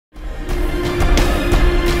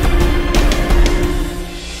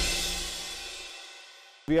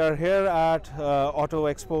We are here at Auto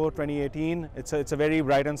Expo 2018. It's a very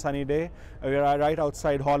bright and sunny day. We are right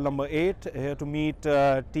outside hall number 8 here to meet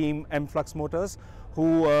team Emflux Motors,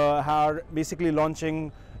 who are basically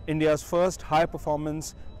launching India's first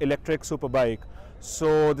high-performance electric superbike.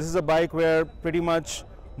 So this is a bike where pretty much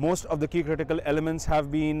most of the key critical elements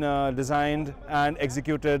have been designed and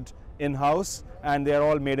executed in-house, and they are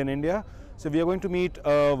all made in India. So we are going to meet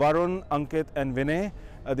Varun, Ankit and Vinay.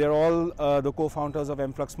 They're all the co-founders of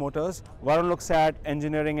Emflux Motors. Varun looks at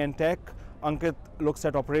engineering and tech, Ankit looks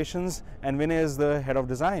at operations, and Vinay is the head of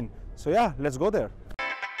design. So yeah, let's go there.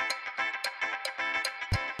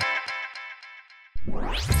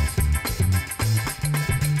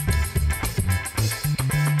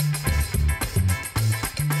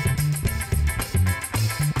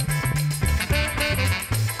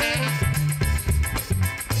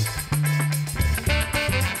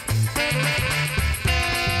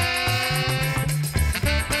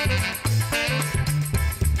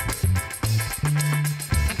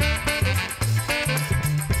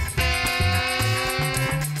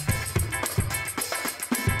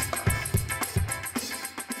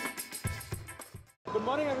 Good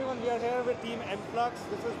morning everyone, we are here with team Emflux.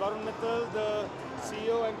 This is Varun Mittal, the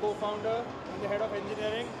CEO and co-founder and the head of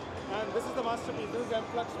engineering. And this is the masterpiece, this is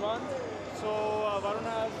Emflux One. So Varun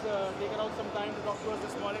has taken out some time to talk to us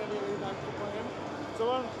this morning and we are very thankful for him. So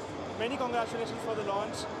Varun, many congratulations for the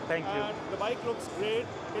launch. Thank you. And the bike looks great.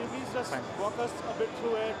 Can you please just walk us a bit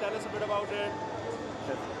through it, tell us a bit about it?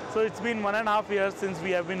 So it's been 1.5 years since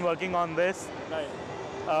we have been working on this.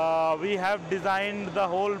 Right. We have designed the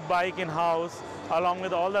whole bike in-house along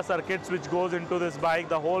with all the circuits which goes into this bike.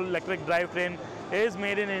 The whole electric drivetrain is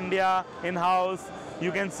made in India, in-house.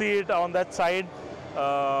 You can see it on that side.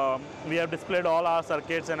 We have displayed all our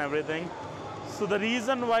circuits and everything. So the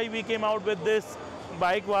reason why we came out with this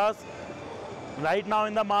bike was, right now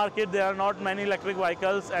in the market there are not many electric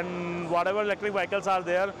vehicles, and whatever electric vehicles are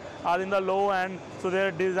there are in the low end, so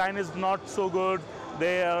their design is not so good,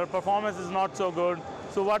 their performance is not so good.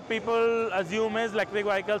 So what people assume is electric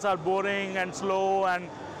vehicles are boring and slow and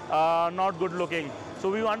not good looking.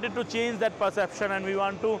 So we wanted to change that perception, and we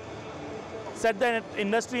want to set the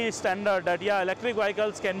industry standard that yeah, electric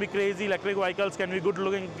vehicles can be crazy, electric vehicles can be good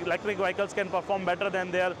looking, electric vehicles can perform better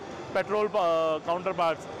than their petrol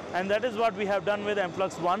counterparts. And that is what we have done with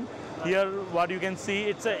Emflux One. Here what you can see,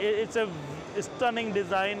 it's a stunning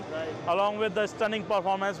design, along with the stunning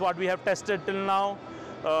performance what we have tested till now.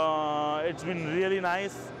 It's been really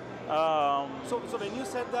nice. So when you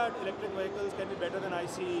said that electric vehicles can be better than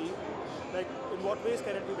ICE, like in what ways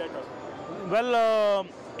can it be better? Well,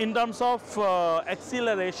 in terms of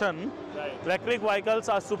acceleration, electric vehicles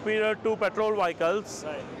are superior to petrol vehicles.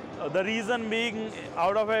 The reason being,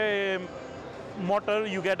 out of a motor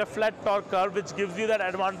you get a flat torque curve which gives you that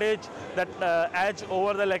advantage, that edge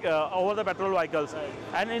over the petrol vehicles.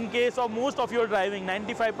 And in case of most of your driving,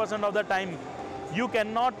 95% of the time, you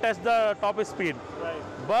cannot test the top speed,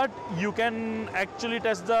 but you can actually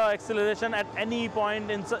test the acceleration at any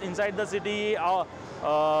point inside the city,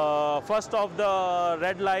 first of the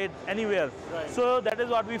red light, anywhere. So that is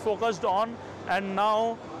what we focused on. And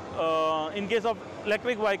now in case of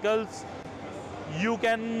electric vehicles, you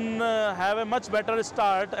can have a much better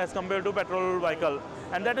start as compared to petrol vehicle,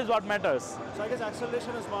 and that is what matters. So I guess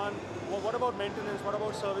acceleration is one. What about maintenance? What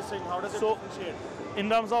about servicing? How does it differentiate? In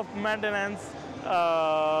terms of maintenance,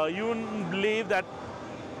 you believe that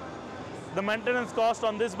the maintenance cost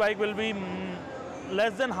on this bike will be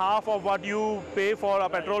less than half of what you pay for a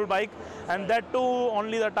petrol bike, and that too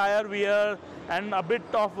only the tire wear and a bit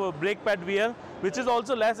of brake pad wear, which is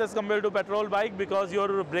also less as compared to petrol bike, because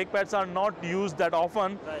your brake pads are not used that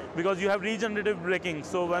often, because you have regenerative braking.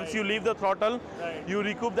 So once you leave the throttle, you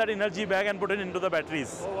recoup that energy back and put it into the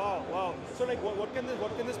batteries. Oh wow, wow. So like what can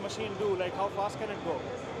this machine do? Like how fast can it go?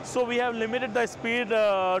 So we have limited the speed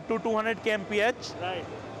to 200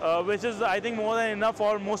 kmph, which is I think more than enough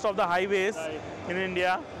for most of the highways in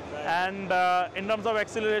India. And in terms of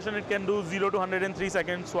acceleration, it can do 0 to 100 in 3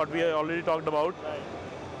 seconds, what we already talked about.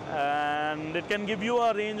 And it can give you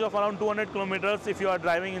a range of around 200 kilometers if you are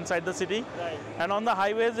driving inside the city. And on the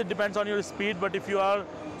highways, it depends on your speed, but if you are...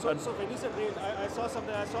 So when you said range, I saw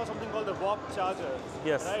something called the warp charger.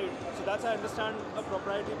 Yes. Right? So that's, I understand, a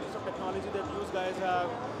proprietary piece of technology that you guys have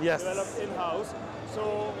developed in-house.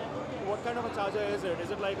 So what kind of a charger is it? Is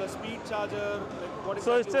it like a speed charger? Like what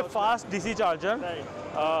so it's a fast DC charger.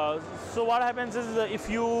 So what happens is if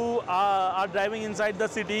you are driving inside the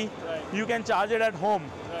city, you can charge it at home.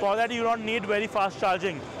 For that you don't need very fast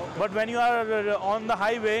charging. But when you are on the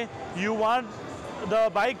highway, you want the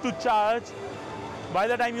bike to charge by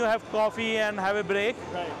the time you have coffee and have a break.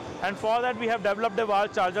 Right. And for that we have developed a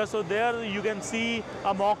warp charger. So there you can see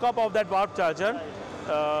a mock-up of that warp charger. Right.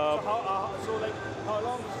 How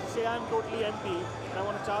long, say I'm totally empty and I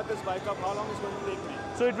want to charge this bike up, how long is it going to take me?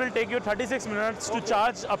 So it will take you 36 minutes to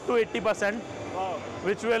charge up to 80%. Wow.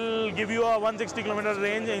 Which will give you a 160 kilometer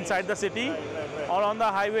range inside the city. Right. Or on the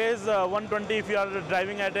highways 120 if you are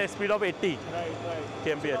driving at a speed of 80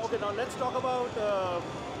 kmph. Okay, now let's talk about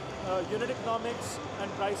unit economics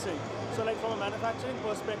and pricing. So like from a manufacturing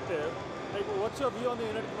perspective, like what's your view on the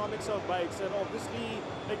unit economics of bikes? And obviously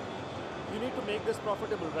like you need to make this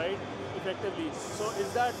profitable, right? Effectively. So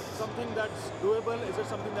is that something that's doable? Is it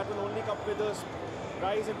something that will only come with a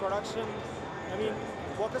rise in production? I mean,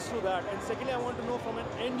 walk us through that. And secondly, I want to know from an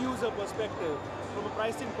end user perspective, from a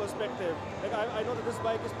pricing perspective, like I know that this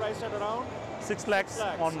bike is priced at around 6 lakhs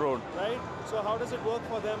on road. Right? So how does it work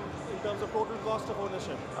for them in terms of total cost of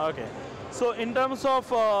ownership? Okay. So in terms of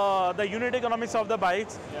the unit economics of the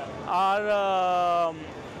bikes, our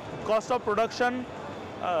cost of production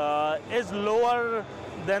is lower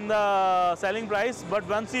than the selling price, but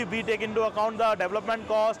once we take into account the development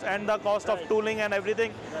cost and the cost of tooling and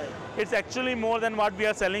everything, it's actually more than what we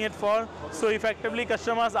are selling it for. So effectively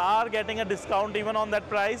customers are getting a discount even on that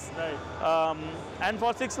price. And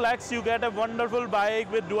for 6 lakhs you get a wonderful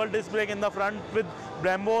bike with dual disc brake in the front, with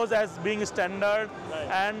Brembos as being standard,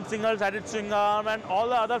 and single-sided swing arm and all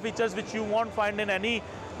the other features which you won't find in any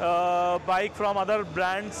bike from other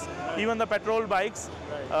brands, even the petrol bikes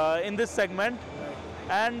in this segment.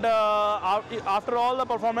 And after all the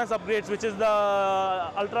performance upgrades, which is the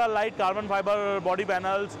ultra light carbon fiber body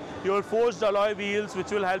panels, your forged alloy wheels,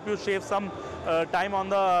 which will help you save some time on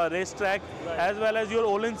the racetrack, as well as your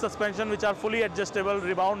all-in suspension, which are fully adjustable,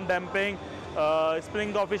 rebound damping,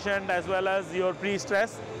 spring coefficient, as well as your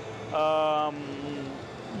pre-stress.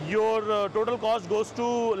 Your total cost goes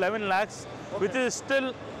to 11 lakhs, which is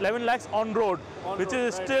still 11 lakhs on road, which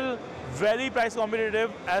is still very price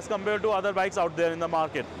competitive as compared to other bikes out there in the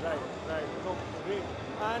market. Right. No, great.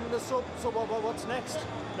 And so what's next?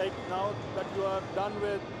 Like now that you are done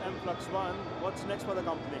with Emflux One, what's next for the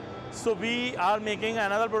company? So we are making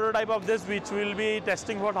another prototype of this, which will be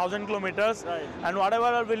testing for 1,000 kilometers. And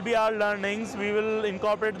whatever will be our learnings, we will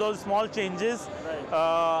incorporate those small changes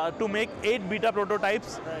to make 8 beta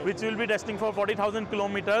prototypes, which will be testing for 40,000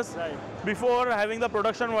 kilometers before having the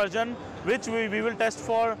production version, which we will test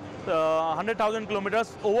for 100,000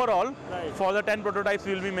 kilometers overall for the 10 prototypes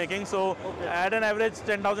we will be making. So at an average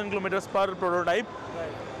 10,000 kilometers per prototype.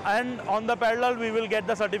 And on the parallel, we will get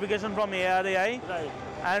the certification from ARAI.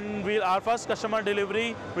 And our first customer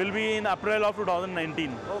delivery will be in April of 2019.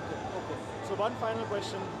 Okay. So one final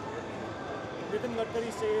question. Nitin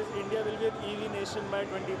Gadkari says India will be an EV nation by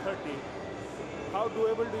 2030. How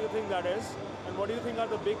doable do you think that is? And what do you think are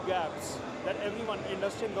the big gaps that everyone,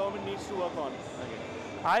 industry and government, needs to work on?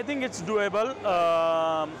 I think it's doable.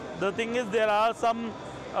 The thing is, there are some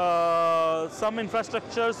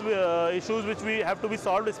infrastructures issues which we have to be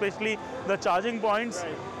solved, especially the charging points.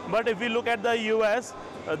 But if we look at the US,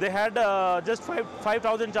 they had just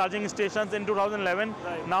 5,000 charging stations in 2011.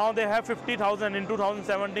 Now they have 50,000 in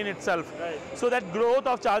 2017 itself. So that growth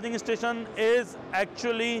of charging station is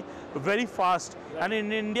actually very fast. And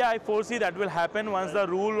in India, I foresee that will happen once the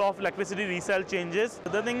rule of electricity resale changes.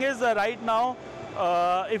 The thing is, right now,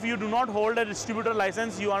 if you do not hold a distributor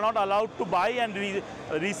license, you are not allowed to buy and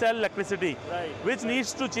resell electricity, which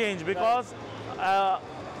needs to change, because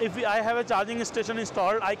if I have a charging station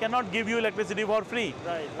installed, I cannot give you electricity for free.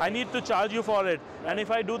 I need to charge you for it. And if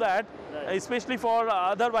I do that, especially for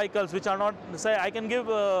other vehicles which are not, say, I can give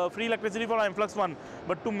free electricity for Emflux One,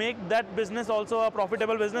 but to make that business also a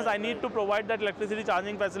profitable business, I need to provide that electricity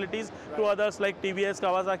charging facilities to others like TVS,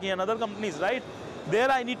 Kawasaki and other companies, right? There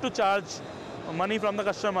I need to charge money from the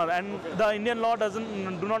customer, and the Indian law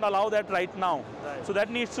do not allow that right now. So that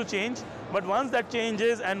needs to change. But once that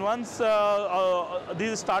changes, and once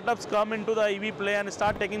these startups come into the EV play and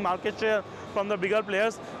start taking market share from the bigger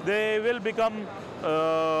players, they will become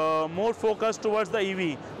more focused towards the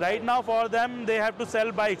EV. Right now for them, they have to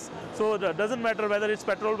sell bikes. So it doesn't matter whether it's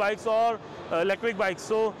petrol bikes or electric bikes.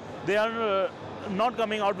 So they are not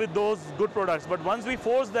coming out with those good products. But once we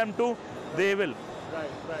force them to, they will. Right.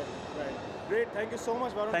 Great. Thank you so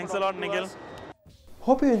much, Varun. Thanks a lot, Nikhil.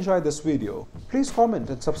 Hope you enjoyed this video. Please comment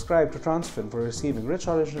and subscribe to Transfin for receiving rich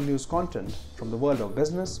original news content from the world of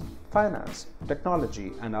business, finance,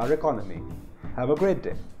 technology, and our economy. Have a great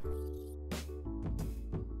day.